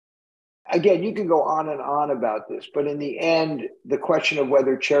again, you can go on and on about this, but in the end, the question of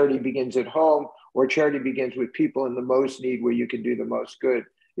whether charity begins at home or charity begins with people in the most need where you can do the most good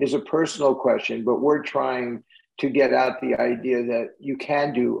is a personal question. But we're trying to get out the idea that you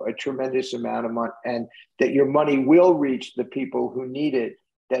can do a tremendous amount of money and that your money will reach the people who need it,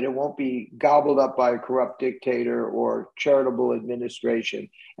 that it won't be gobbled up by a corrupt dictator or charitable administration.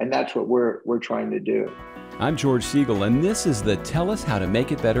 And that's what we're trying to do. I'm George Siegel, and this is the Tell Us How to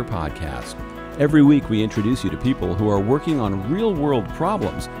Make It Better podcast. Every week, we introduce you to people who are working on real-world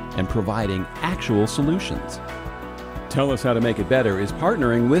problems and providing actual solutions. Tell Us How to Make It Better is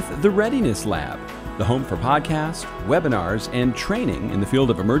partnering with the Readiness Lab, the home for podcasts, webinars, and training in the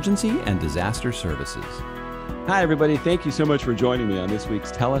field of emergency and disaster services. Hi, everybody. Thank you so much for joining me on this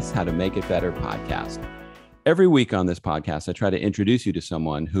week's Tell Us How to Make It Better podcast. Every week on this podcast, I try to introduce you to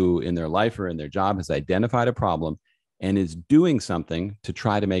someone who in their life or in their job has identified a problem and is doing something to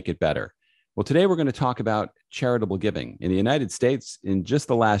try to make it better. Well, today we're going to talk about charitable giving. In the United States, in just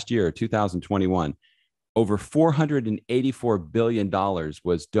the last year, 2021, over $484 billion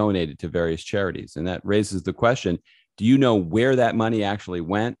was donated to various charities. And that raises the question, do you know where that money actually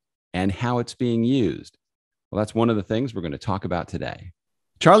went and how it's being used? Well, that's one of the things we're going to talk about today.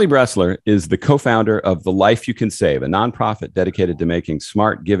 Charlie Bresler is the co-founder of The Life You Can Save, a nonprofit dedicated to making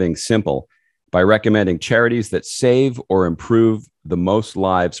smart giving simple by recommending charities that save or improve the most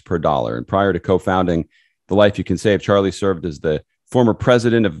lives per dollar. And prior to co-founding The Life You Can Save, Charlie served as the former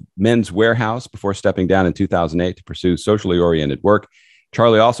president of Men's Wearhouse before stepping down in 2008 to pursue socially oriented work.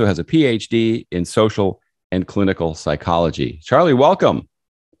 Charlie also has a PhD in social and clinical psychology. Charlie, welcome.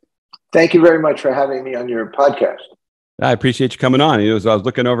 Thank you very much for having me on your podcast. I appreciate you coming on. I was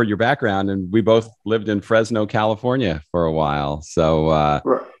looking over your background, and we both lived in Fresno, California for a while. So,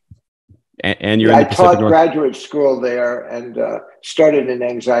 right. and you're in the Pacific I taught North. graduate school there and started an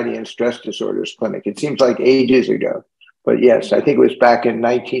anxiety and stress disorders clinic. It seems like ages ago, but yes, I think it was back in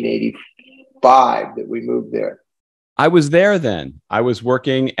 1985 that we moved there. I was there then. I was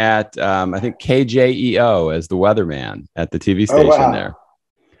working at, I think, KJEO as the weatherman at the TV station there.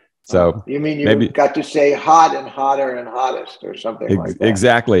 So you mean you maybe got to say hot and hotter and hottest or something like that?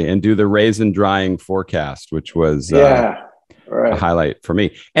 Exactly. And do the raisin drying forecast, which was right. a highlight for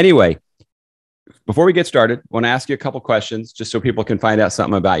me. Anyway, before we get started, I want to ask you a couple questions just so people can find out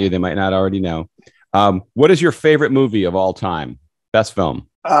something about you they might not already know. What is your favorite movie of all time? Best film?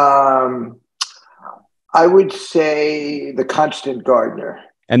 I would say The Constant Gardener.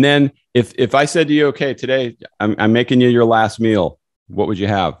 And then if I said to you, okay, today I'm making you your last meal, what would you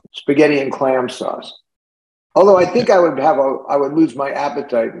have? Spaghetti and clam sauce. Although I think I would lose my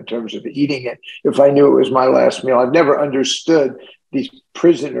appetite in terms of eating it if I knew it was my last meal. I've never understood these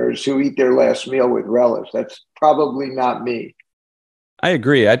prisoners who eat their last meal with relish. That's probably not me. I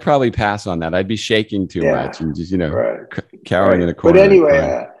agree. I'd probably pass on that. I'd be shaking too much and just, cowering in a corner. But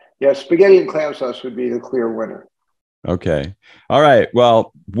anyway, spaghetti and clam sauce would be the clear winner. Okay. All right.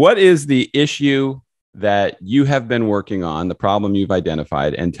 Well, what is the issue that you have been working on, the problem you've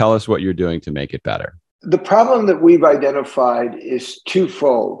identified, and tell us what you're doing to make it better? The problem that we've identified is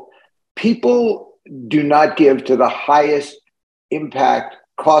twofold. People do not give to the highest impact,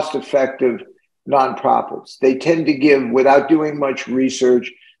 cost-effective nonprofits. They tend to give without doing much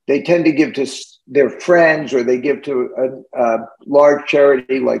research. They tend to give to their friends, or they give to a large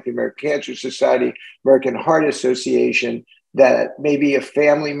charity like the American Cancer Society, American Heart Association, that maybe a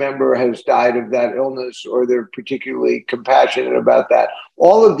family member has died of that illness or they're particularly compassionate about that.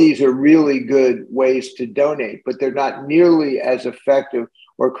 All of these are really good ways to donate, but they're not nearly as effective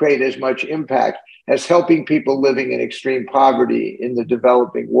or create as much impact as helping people living in extreme poverty in the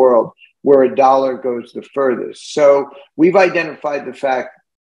developing world, where a dollar goes the furthest. So we've identified the fact,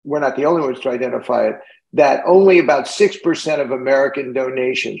 we're not the only ones to identify it, that only about 6% of American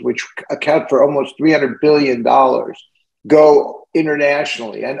donations, which account for almost $300 billion, go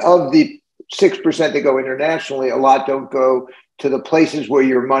internationally. And of the 6% that go internationally, a lot don't go to the places where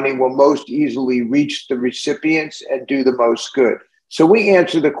your money will most easily reach the recipients and do the most good. So we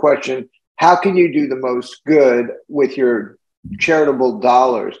answer the question, how can you do the most good with your charitable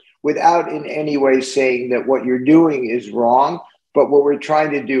dollars without in any way saying that what you're doing is wrong? But what we're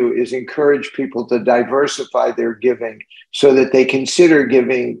trying to do is encourage people to diversify their giving so that they consider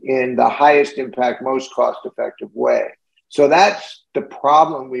giving in the highest impact, most cost-effective way. So that's the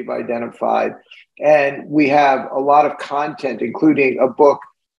problem we've identified. And we have a lot of content, including a book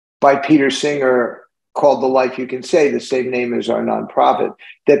by Peter Singer called The Life You Can Save, the same name as our nonprofit,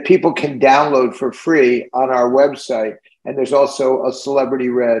 that people can download for free on our website. And there's also a celebrity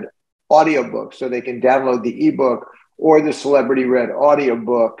read audiobook, so they can download the ebook or the celebrity read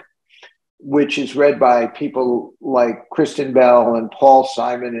audiobook which is read by people like Kristen Bell and Paul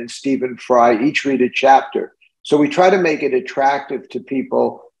Simon and Stephen Fry, each read a chapter. So we try to make it attractive to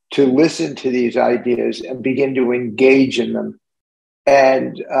people to listen to these ideas and begin to engage in them.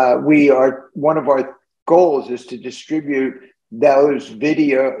 And one of our goals is to distribute those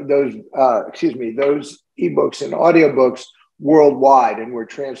ebooks and audiobooks worldwide. And we're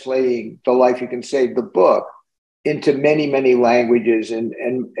translating The Life You Can Save, the book, into many, many languages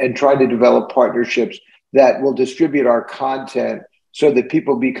and try to develop partnerships that will distribute our content so that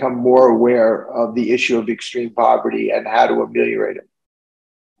people become more aware of the issue of extreme poverty and how to ameliorate it.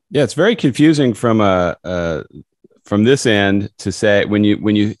 Yeah, it's very confusing from this end to say when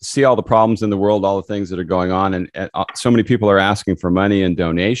you see all the problems in the world, all the things that are going on, and so many people are asking for money and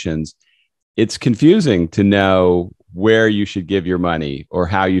donations. It's confusing to know where you should give your money or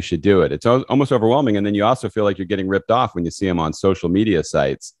how you should do it. It's almost overwhelming. And then you also feel like you're getting ripped off when you see them on social media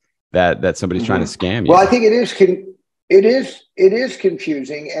sites that somebody's trying to scam you. Well, I think it is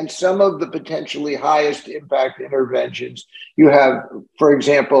confusing. And some of the potentially highest impact interventions you have, for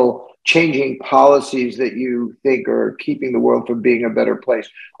example, changing policies that you think are keeping the world from being a better place,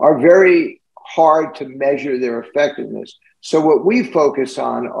 are very hard to measure their effectiveness. So what we focus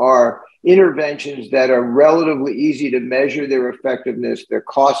on are interventions that are relatively easy to measure their effectiveness, their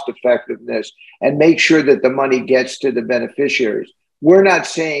cost effectiveness, and make sure that the money gets to the beneficiaries. We're not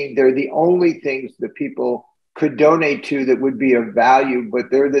saying they're the only things that people could donate to that would be of value, but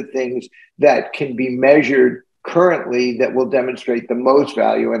they're the things that can be measured currently that will demonstrate the most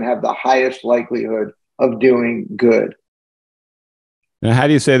value and have the highest likelihood of doing good. Now, how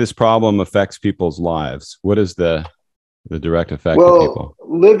do you say this problem affects people's lives? What is the direct effect to people?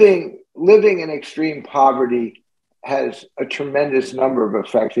 Living in extreme poverty has a tremendous number of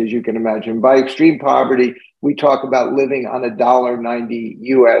effects, as you can imagine. By extreme poverty, we talk about living on $1.90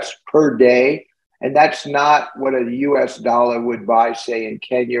 US per day. And that's not what a US dollar would buy, say, in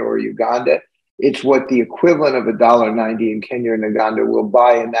Kenya or Uganda. It's what the equivalent of $1.90 in Kenya and Uganda will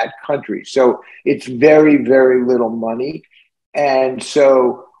buy in that country. So it's very, very little money. And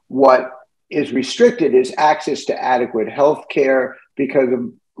so what is restricted is access to adequate health care because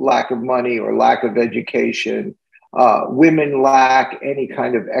of lack of money or lack of education. Women lack any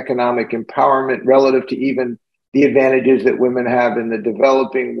kind of economic empowerment relative to even the advantages that women have in the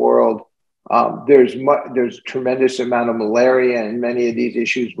developing world. There's tremendous amount of malaria in many of these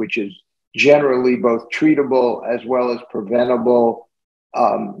issues, which is generally both treatable as well as preventable.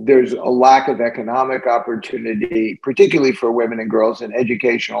 There's a lack of economic opportunity, particularly for women and girls, and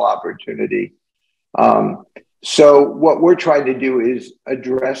educational opportunity. So what we're trying to do is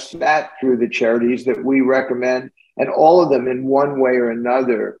address that through the charities that we recommend, and all of them in one way or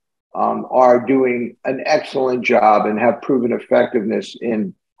another are doing an excellent job and have proven effectiveness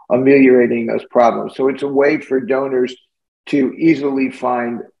in ameliorating those problems. So it's a way for donors to easily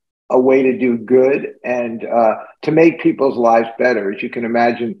find a way to do good and to make people's lives better. As you can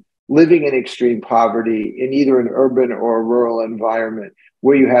imagine, living in extreme poverty in either an urban or a rural environment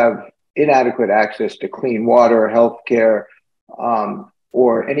where you have inadequate access to clean water, healthcare,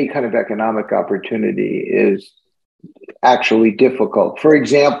 or any kind of economic opportunity is actually difficult. For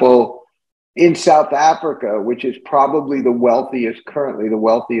example, in South Africa, which is probably currently the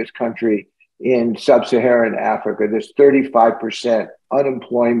wealthiest country in sub-Saharan Africa, there's 35%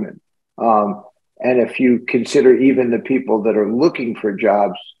 unemployment. And if you consider even the people that are looking for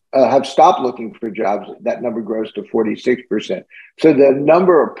jobs, have stopped looking for jobs, that number grows to 46%. So the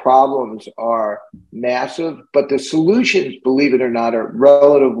number of problems are massive, but the solutions, believe it or not, are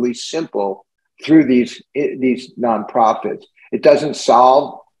relatively simple through these nonprofits. It doesn't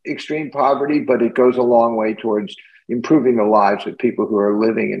solve extreme poverty, but it goes a long way towards improving the lives of people who are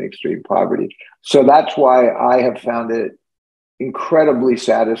living in extreme poverty. So that's why I have found it incredibly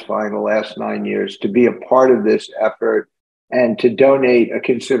satisfying the last 9 years to be a part of this effort and to donate a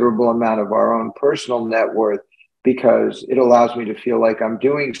considerable amount of our own personal net worth, because it allows me to feel like I'm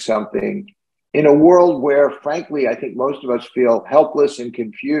doing something in a world where, frankly, I think most of us feel helpless and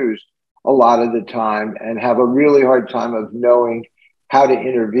confused a lot of the time and have a really hard time of knowing how to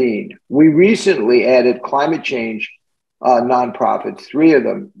intervene. We recently added climate change nonprofits, 3 of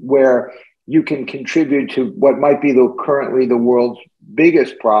them, where you can contribute to what might be currently the world's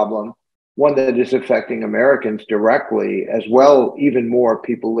biggest problem, one that is affecting Americans directly, as well, even more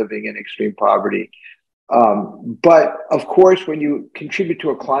people living in extreme poverty. But of course, when you contribute to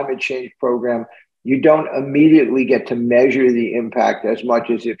a climate change program, you don't immediately get to measure the impact as much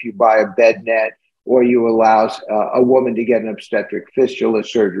as if you buy a bed net or you allow a woman to get an obstetric fistula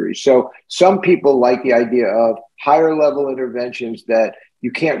surgery. So some people like the idea of higher level interventions that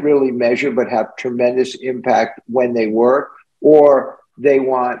you can't really measure but have tremendous impact when they work, or they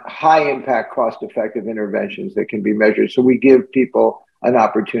want high impact, cost effective interventions that can be measured. So we give people an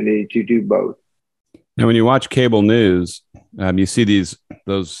opportunity to do both. Now, when you watch cable news, you see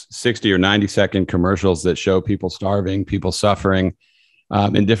those 60 or 90-second commercials that show people starving, people suffering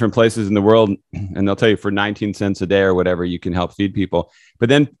in different places in the world. And they'll tell you for 19 cents a day or whatever, you can help feed people. But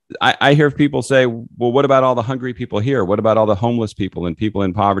then I hear people say, well, what about all the hungry people here? What about all the homeless people and people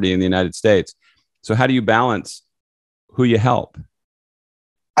in poverty in the United States? So how do you balance who you help?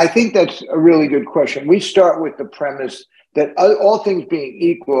 I think that's a really good question. We start with the premise that all things being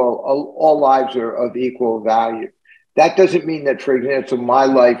equal, all lives are of equal value. That doesn't mean that, for example, my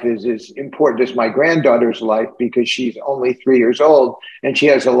life is as important as my granddaughter's life because she's only 3 years old and she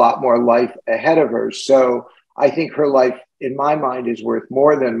has a lot more life ahead of her. So I think her life, in my mind, is worth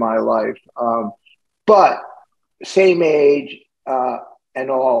more than my life. But same age and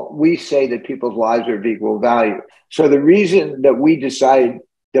all, we say that people's lives are of equal value. So the reason that we decide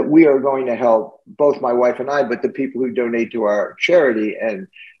that we are going to help both my wife and I, but the people who donate to our charity, and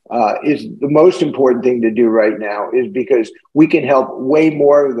is the most important thing to do right now, is because we can help way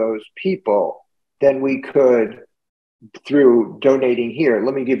more of those people than we could through donating here.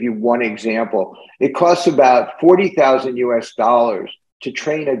 Let me give you one example. It costs about $40,000 US to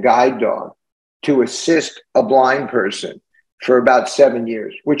train a guide dog to assist a blind person for about 7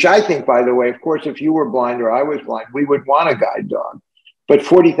 years, which I think, by the way, of course, if you were blind or I was blind, we would want a guide dog. But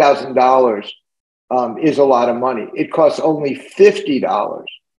 $40,000 is a lot of money. It costs only $50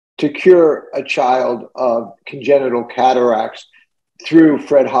 to cure a child of congenital cataracts through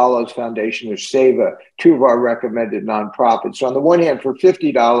Fred Hollow's Foundation or SEVA, two of our recommended nonprofits. So on the one hand, for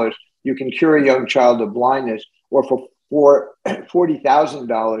 $50, you can cure a young child of blindness, or for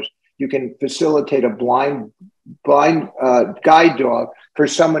 $40,000, you can facilitate a blind guide dog for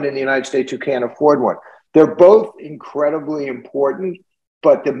someone in the United States who can't afford one. They're both incredibly important,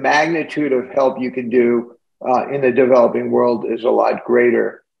 but the magnitude of help you can do in the developing world is a lot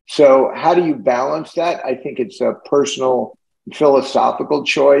greater. So how do you balance that? I think it's a personal philosophical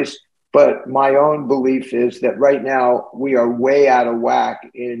choice, but my own belief is that right now we are way out of whack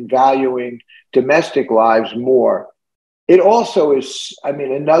in valuing domestic lives more. It also is, I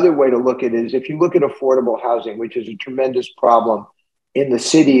mean, another way to look at it is if you look at affordable housing, which is a tremendous problem in the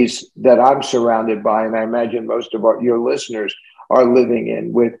cities that I'm surrounded by, and I imagine most of your listeners are living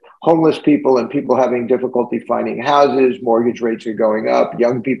in, with homeless people and people having difficulty finding houses, mortgage rates are going up,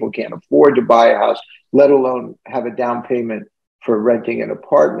 young people can't afford to buy a house, let alone have a down payment for renting an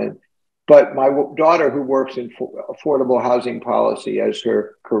apartment. But my daughter, who works in affordable housing policy as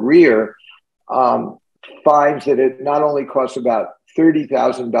her career, finds that it not only costs about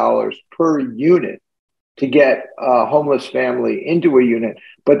 $30,000 per unit to get a homeless family into a unit,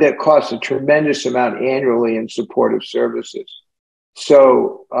 but that costs a tremendous amount annually in supportive services.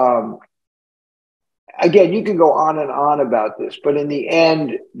 So again, you can go on and on about this, but in the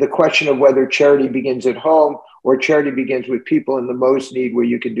end, the question of whether charity begins at home or charity begins with people in the most need where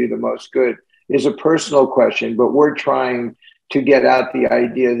you can do the most good is a personal question, but we're trying to get out the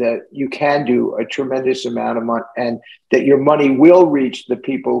idea that you can do a tremendous amount of money and that your money will reach the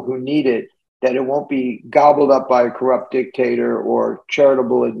people who need it, that it won't be gobbled up by a corrupt dictator or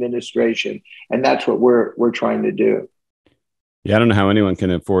charitable administration. And that's what we're trying to do. Yeah, I don't know how anyone can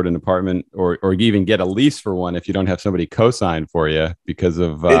afford an apartment or even get a lease for one if you don't have somebody co-sign for you because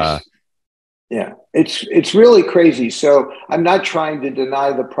of... It's really crazy. So I'm not trying to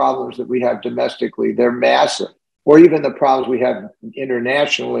deny the problems that we have domestically. They're massive, or even the problems we have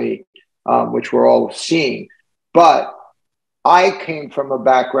internationally, which we're all seeing. But I came from a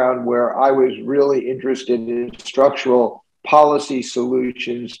background where I was really interested in structural policy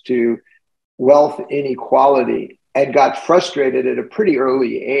solutions to wealth inequality and got frustrated at a pretty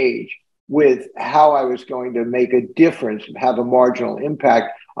early age with how I was going to make a difference, have a marginal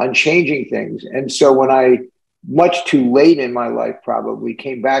impact on changing things. And so when I, much too late in my life probably,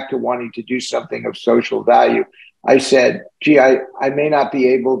 came back to wanting to do something of social value, I said, gee, I may not be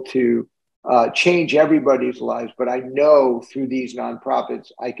able to change everybody's lives, but I know through these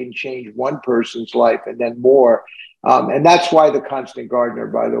nonprofits, I can change one person's life and then more. And that's why The Constant Gardener,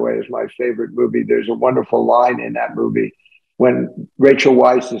 by the way, is my favorite movie. There's a wonderful line in that movie when Rachel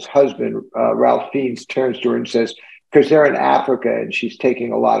Weisz's husband, Ralph Fiennes, turns to her and says, because they're in Africa and she's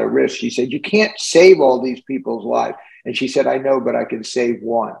taking a lot of risks, she said, you can't save all these people's lives. And she said, I know, but I can save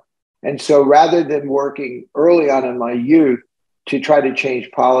one. And so rather than working early on in my youth to try to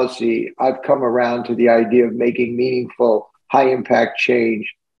change policy, I've come around to the idea of making meaningful, high impact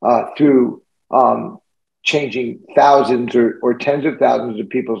change through changing thousands or tens of thousands of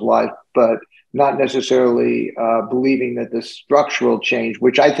people's lives, but not necessarily believing that the structural change,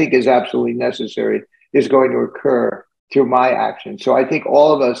 which I think is absolutely necessary, is going to occur through my actions. So I think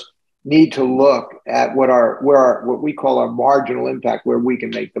all of us need to look at what we call our marginal impact, where we can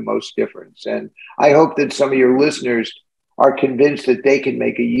make the most difference. And I hope that some of your listeners are convinced that they can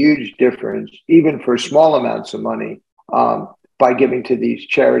make a huge difference, even for small amounts of money, by giving to these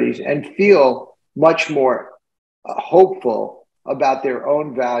charities, and feel much more hopeful about their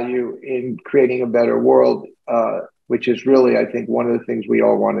own value in creating a better world, which is really, I think, one of the things we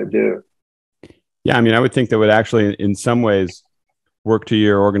all want to do. Yeah, I mean, I would think that would actually, in some ways, work to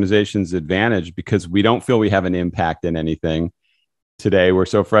your organization's advantage, because we don't feel we have an impact in anything today. We're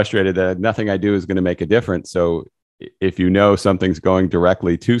so frustrated that nothing I do is going to make a difference. So if you know something's going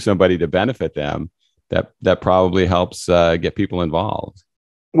directly to somebody to benefit them, that probably helps get people involved.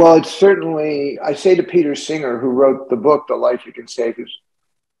 Well, it's certainly, I say to Peter Singer, who wrote the book, The Life You Can Save, who's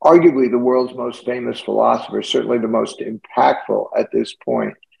arguably the world's most famous philosopher, certainly the most impactful at this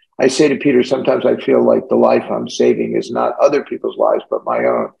point. I say to Peter, sometimes I feel like the life I'm saving is not other people's lives, but my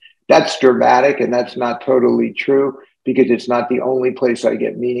own. That's dramatic, and that's not totally true, because it's not the only place I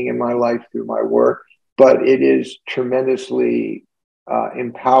get meaning in my life through my work, but it is tremendously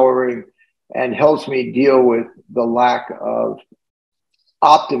empowering and helps me deal with the lack of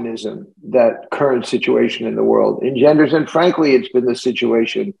optimism that current situation in the world engenders. And frankly, it's been the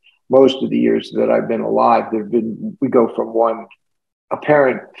situation most of the years that I've been alive. We go from one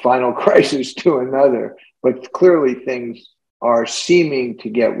apparent final crisis to another, but clearly things are seeming to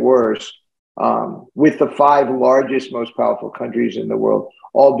get worse, with the 5 largest, most powerful countries in the world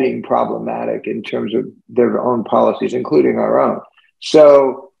all being problematic in terms of their own policies, including our own.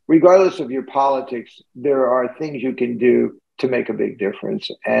 So regardless of your politics, there are things you can do to make a big difference.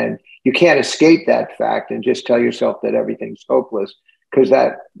 And you can't escape that fact and just tell yourself that everything's hopeless, because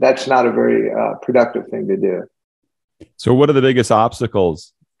that's not a very productive thing to do. So what are the biggest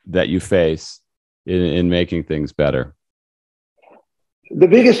obstacles that you face in making things better? The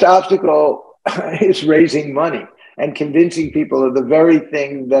biggest obstacle is raising money and convincing people of the very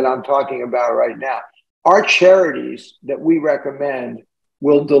thing that I'm talking about right now. Our charities that we recommend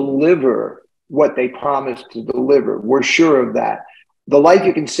will deliver what they promise to deliver. We're sure of that. The life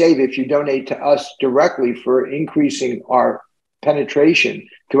you can save if you donate to us directly for increasing our penetration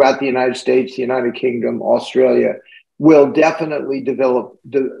throughout the United States, the United Kingdom, Australia, will definitely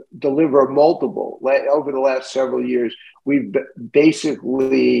deliver multiple. Over the last several years, we've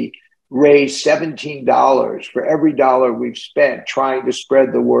basically raised $17 for every dollar we've spent trying to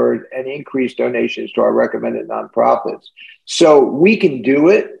spread the word and increase donations to our recommended nonprofits. So we can do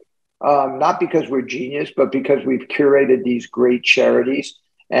it, not because we're genius, but because we've curated these great charities.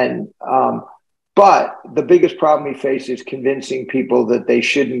 And but the biggest problem we face is convincing people that they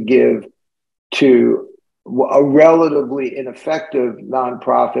shouldn't give to a relatively ineffective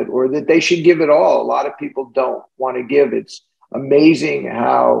nonprofit, or that they should give it all. A lot of people don't want to give. It's amazing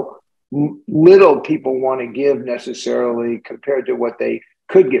how little people want to give necessarily compared to what they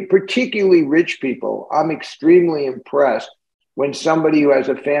could give, particularly rich people. I'm extremely impressed when somebody who has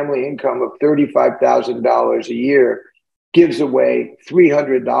a family income of $35,000 a year gives away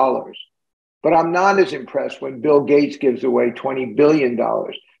 $300. But I'm not as impressed when Bill Gates gives away $20 billion,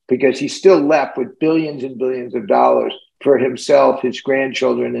 because he's still left with billions and billions of dollars for himself, his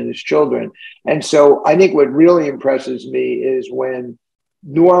grandchildren, and his children. And so I think what really impresses me is when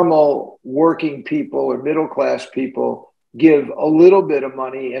normal working people or middle-class people give a little bit of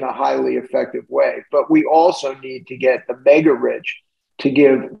money in a highly effective way. But we also need to get the mega rich to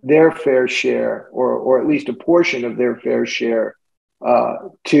give their fair share, or at least a portion of their fair share,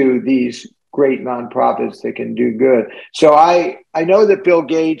 to these great nonprofits that can do good. So I know that Bill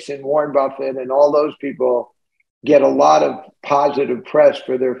Gates and Warren Buffett and all those people get a lot of positive press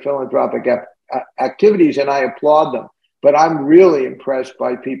for their philanthropic activities, and I applaud them. But I'm really impressed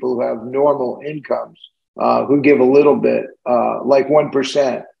by people who have normal incomes, who give a little bit, like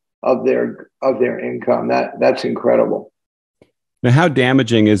 1% of their income. That's incredible. Now, how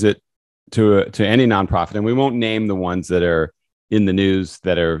damaging is it to any nonprofit? And we won't name the ones that are in the news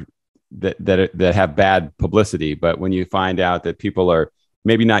that have bad publicity, but when you find out that people are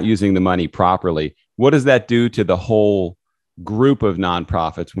maybe not using the money properly, what does that do to the whole group of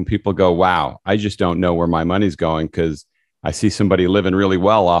nonprofits when people go, wow, I just don't know where my money's going because I see somebody living really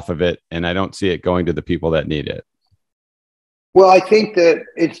well off of it and I don't see it going to the people that need it? Well, I think that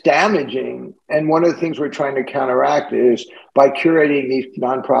it's damaging. And one of the things we're trying to counteract is by curating these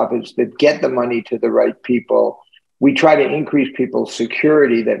nonprofits that get the money to the right people, we try to increase people's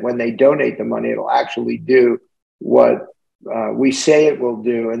security that when they donate the money, it'll actually do what we say it will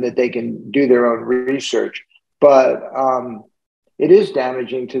do, and that they can do their own research. But it is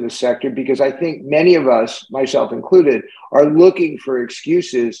damaging to the sector, because I think many of us, myself included, are looking for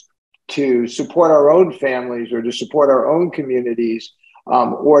excuses to support our own families or to support our own communities,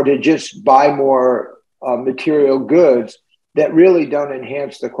 or to just buy more material goods that really don't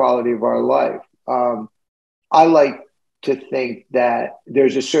enhance the quality of our life. I like to think that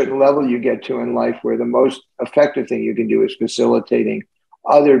there's a certain level you get to in life where the most effective thing you can do is facilitating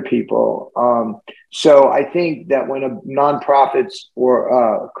other people. So I think that when a nonprofits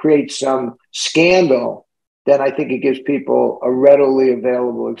or create some scandal, then I think it gives people a readily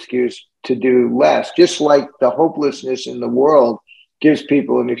available excuse to do less. Just like the hopelessness in the world gives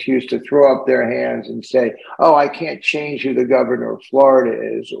people an excuse to throw up their hands and say, oh, I can't change who the governor of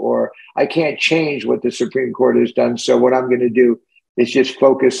Florida is, or I can't change what the Supreme Court has done. So what I'm going to do is just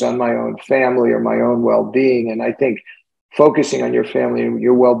focus on my own family or my own well-being. And I think focusing on your family and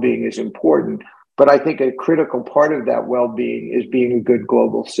your well-being is important. But I think a critical part of that well-being is being a good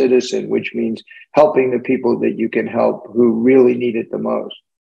global citizen, which means helping the people that you can help who really need it the most.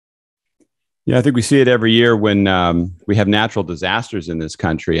 Yeah, I think we see it every year when we have natural disasters in this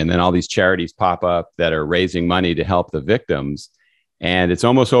country, and then all these charities pop up that are raising money to help the victims, and it's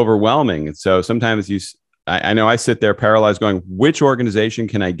almost overwhelming. And so sometimes I know I sit there paralyzed going, which organization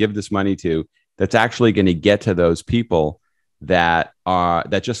can I give this money to that's actually going to get to those people that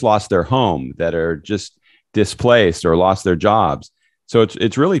just lost their home, that are just displaced or lost their jobs. So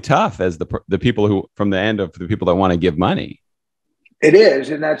it's really tough as the people who, from the end of the people that want to give money. It is,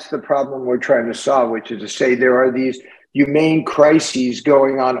 and that's the problem we're trying to solve, which is to say there are these humane crises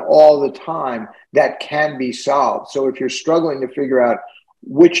going on all the time that can be solved. So if you're struggling to figure out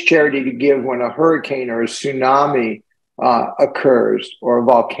which charity to give when a hurricane or a tsunami occurs, or a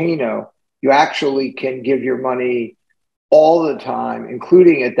volcano, you actually can give your money all the time,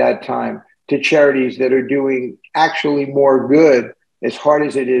 including at that time, to charities that are doing actually more good, as hard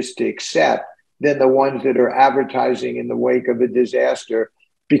as it is to accept, than the ones that are advertising in the wake of a disaster,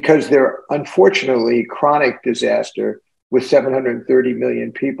 because they're unfortunately chronic disaster with 730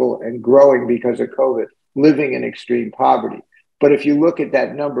 million people and growing because of COVID, living in extreme poverty. But if you look at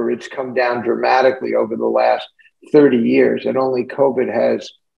that number, it's come down dramatically over the last 30 years, and only COVID has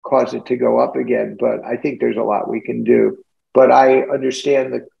caused it to go up again. But I think there's a lot we can do. But I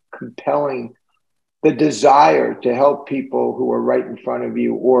understand the desire to help people who are right in front of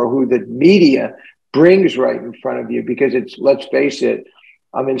you, or who the media brings right in front of you, because it's, let's face it,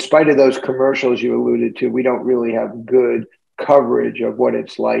 in spite of those commercials you alluded to, we don't really have good coverage of what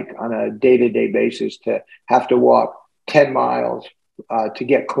it's like on a day-to-day basis to have to walk 10 miles to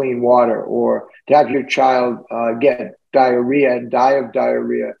get clean water, or to have your child get diarrhea and die of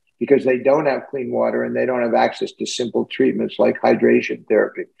diarrhea because they don't have clean water and they don't have access to simple treatments like hydration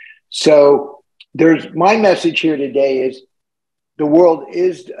therapy. So my message here today is the world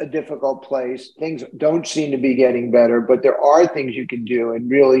is a difficult place. Things don't seem to be getting better, but there are things you can do and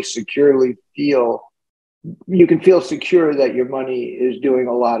really securely feel secure that your money is doing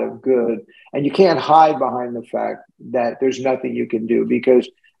a lot of good. And you can't hide behind the fact that there's nothing you can do, because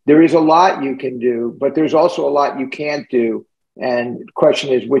there is a lot you can do, but there's also a lot you can't do. And the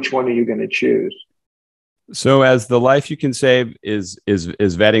question is, which one are you going to choose? So as the Life You Can Save is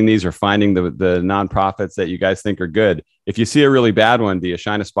vetting these, or finding the nonprofits that you guys think are good, if you see a really bad one, do you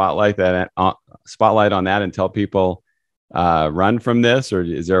shine a spotlight on that and tell people run from this, or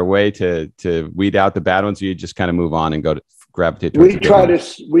is there a way to weed out the bad ones, or you just kind of move on and go to gravitate towards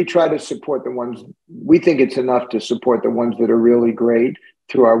we try to support the ones we think it's enough to support, the ones that are really great,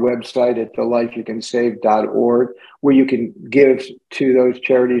 through our website at thelifeyoucansave.org, where you can give to those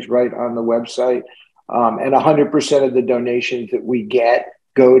charities right on the website. And 100% of the donations that we get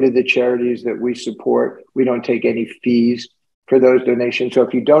go to the charities that we support. We don't take any fees for those donations. So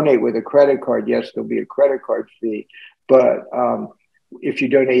if you donate with a credit card, yes, there'll be a credit card fee. But if you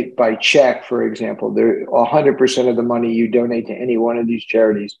donate by check, for example, 100% of the money you donate to any one of these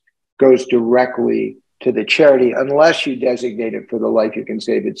charities goes directly to the charity, unless you designate it for the Life You Can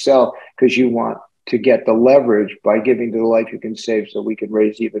Save itself, because you want to get the leverage by giving to the Life You Can Save so we can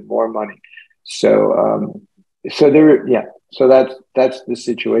raise even more money. So that's the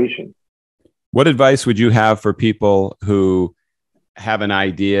situation. What advice would you have for people who have an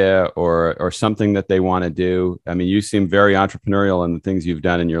idea or something that they want to do? I mean, you seem very entrepreneurial in the things you've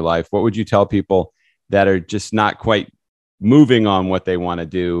done in your life. What would you tell people that are just not quite moving on what they want to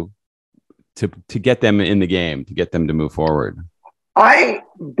do to get them in the game, to get them to move forward? I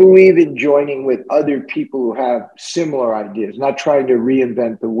believe in joining with other people who have similar ideas, not trying to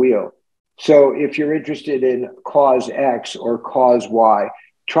reinvent the wheel. So if you're interested in cause X or cause Y,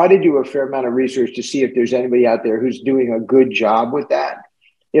 try to do a fair amount of research to see if there's anybody out there who's doing a good job with that.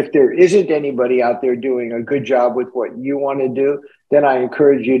 If there isn't anybody out there doing a good job with what you want to do, then I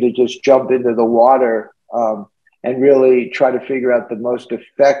encourage you to just jump into the water and really try to figure out the most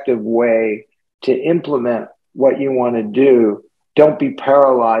effective way to implement what you want to do. Don't be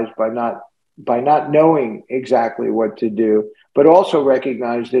paralyzed by not knowing exactly what to do, but also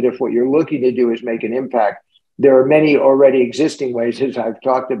recognize that if what you're looking to do is make an impact, there are many already existing ways, as I've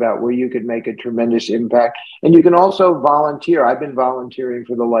talked about, where you could make a tremendous impact. And you can also volunteer. I've been volunteering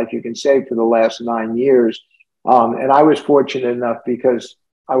for the Life You Can Save for the last 9 years. And I was fortunate enough because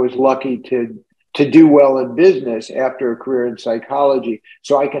I was lucky to do well in business after a career in psychology.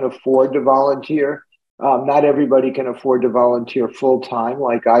 So I can afford to volunteer. Not everybody can afford to volunteer full time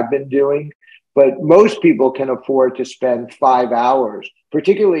like I've been doing, but most people can afford to spend 5 hours,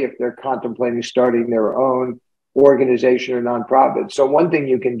 particularly if they're contemplating starting their own organization or nonprofit. So one thing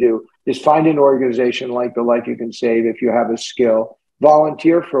you can do is find an organization like the Life You Can Save if you have a skill,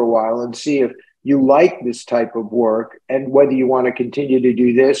 volunteer for a while and see if you like this type of work and whether you want to continue to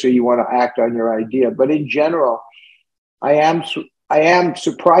do this or you want to act on your idea. But in general, I am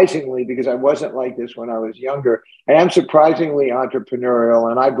surprisingly, because I wasn't like this when I was younger, I am surprisingly entrepreneurial,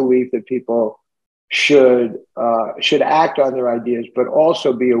 and I believe that people should act on their ideas, but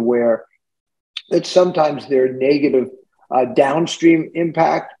also be aware that sometimes there are negative downstream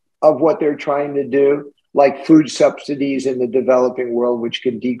impact of what they're trying to do, like food subsidies in the developing world, which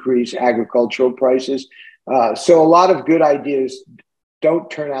can decrease agricultural prices. So a lot of good ideas don't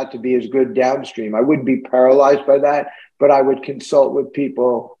turn out to be as good downstream. I wouldn't be paralyzed by that, but I would consult with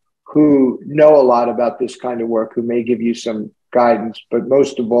people who know a lot about this kind of work, who may give you some guidance. But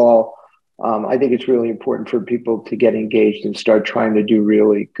most of all, I think it's really important for people to get engaged and start trying to do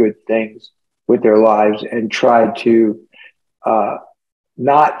really good things with their lives and try to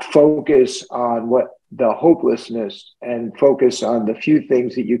not focus on what the hopelessness and focus on the few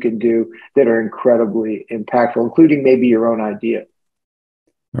things that you can do that are incredibly impactful, including maybe your own idea.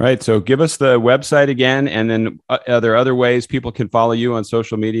 All right. So give us the website again, and then are there other ways people can follow you on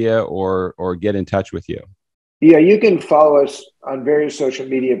social media or get in touch with you? Yeah, you can follow us on various social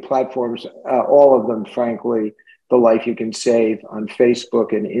media platforms, all of them, frankly, The Life You Can Save on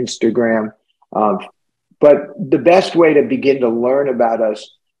Facebook and Instagram. But the best way to begin to learn about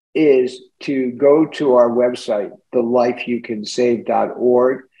us is to go to our website,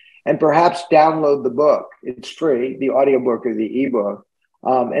 thelifeyoucansave.org, and perhaps download the book. It's free, the audiobook or the ebook.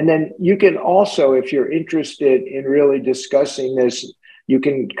 And then you can also, if you're interested in really discussing this, you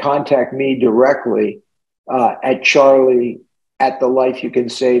can contact me directly at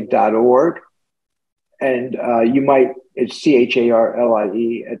charlie@thelifeyoucansave.org. And you might, it's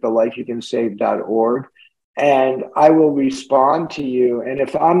CHARLIE at thelifeyoucansave.org. And I will respond to you. And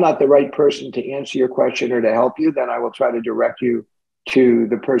if I'm not the right person to answer your question or to help you, then I will try to direct you to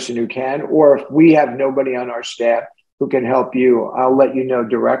the person who can. Or if we have nobody on our staff who can help you, I'll let you know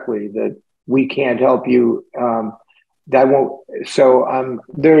directly that we can't help you. That won't. So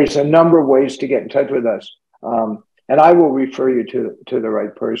there's a number of ways to get in touch with us. And I will refer you to the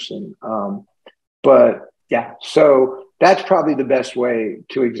right person. But yeah, so that's probably the best way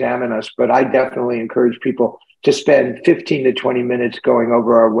to examine us. But I definitely encourage people to spend 15 to 20 minutes going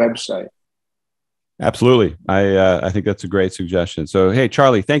over our website. Absolutely. I think that's a great suggestion. So, hey,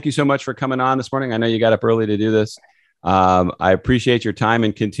 Charlie, thank you so much for coming on this morning. I know you got up early to do this. I appreciate your time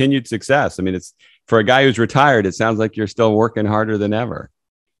and continued success. I mean, it's for a guy who's retired, it sounds like you're still working harder than ever.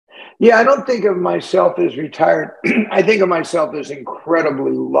 Yeah, I don't think of myself as retired. I think of myself as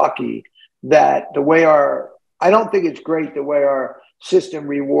incredibly lucky that I don't think it's great the way our system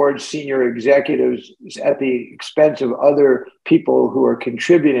rewards senior executives at the expense of other people who are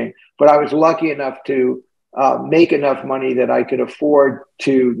contributing. But I was lucky enough to make enough money that I could afford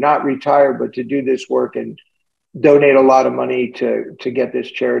to not retire, but to do this work and donate a lot of money to get this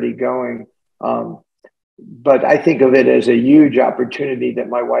charity going. But I think of it as a huge opportunity that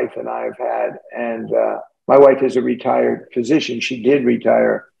my wife and I have had. And my wife is a retired physician. She did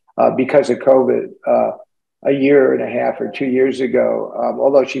retire because of COVID a year and a half or 2 years ago,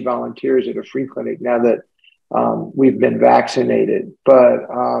 although she volunteers at a free clinic now that we've been vaccinated. But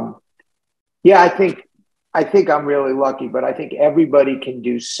yeah, I think I'm really lucky, but I think everybody can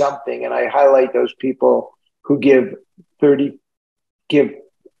do something. And I highlight those people who give $100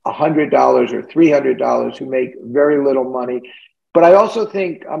 or $300, who make very little money. But I also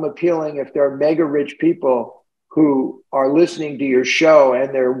think I'm appealing if there are mega rich people who are listening to your show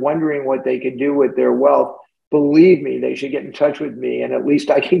and they're wondering what they can do with their wealth, believe me, they should get in touch with me, and at least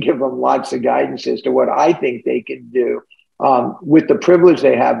I can give them lots of guidance as to what I think they can do with the privilege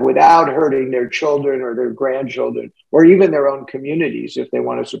they have without hurting their children or their grandchildren or even their own communities if they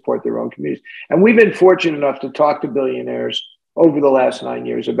want to support their own communities. And we've been fortunate enough to talk to billionaires over the last 9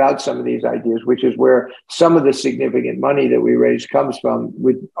 years about some of these ideas, which is where some of the significant money that we raise comes from,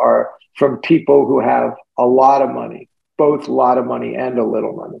 from people who have a lot of money, both a lot of money and a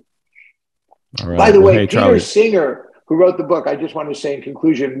little money. All right. By the way, hey, Peter Charlie Singer, who wrote the book, I just want to say in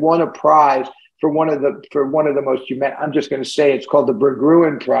conclusion, won a prize for one of the most, I'm just going to say it's called the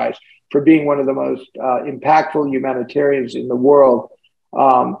Berggruen Prize, for being one of the most impactful humanitarians in the world.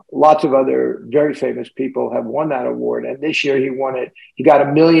 Lots of other very famous people have won that award. And this year he won it. He got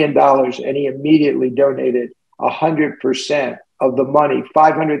 $1 million and he immediately donated 100% of the money,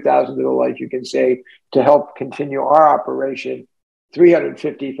 $500,000 to the Life You Can Save, to help continue our operation,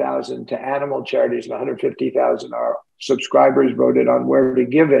 $350,000 to animal charities, and $150,000 our subscribers voted on where to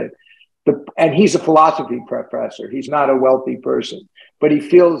give it. And he's a philosophy professor. He's not a wealthy person, but he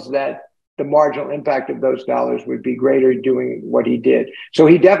feels that the marginal impact of those dollars would be greater doing what he did. So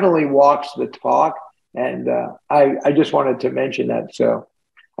he definitely walks the talk. And I just wanted to mention that. So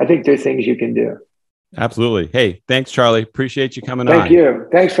I think there are things you can do. Absolutely. Hey, thanks, Charlie. Appreciate you coming on. Thank you.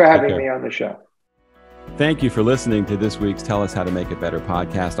 Thanks for having me on the show. Thank you for listening to this week's Tell Us How to Make It Better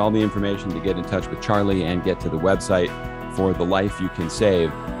podcast. All the information to get in touch with Charlie and get to the website for The Life You Can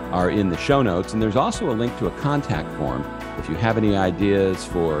Save are in the show notes. And there's also a link to a contact form if you have any ideas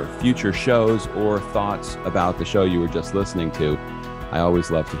for future shows or thoughts about the show you were just listening to. I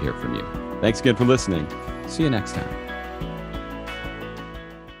always love to hear from you. Thanks again for listening. See you next time.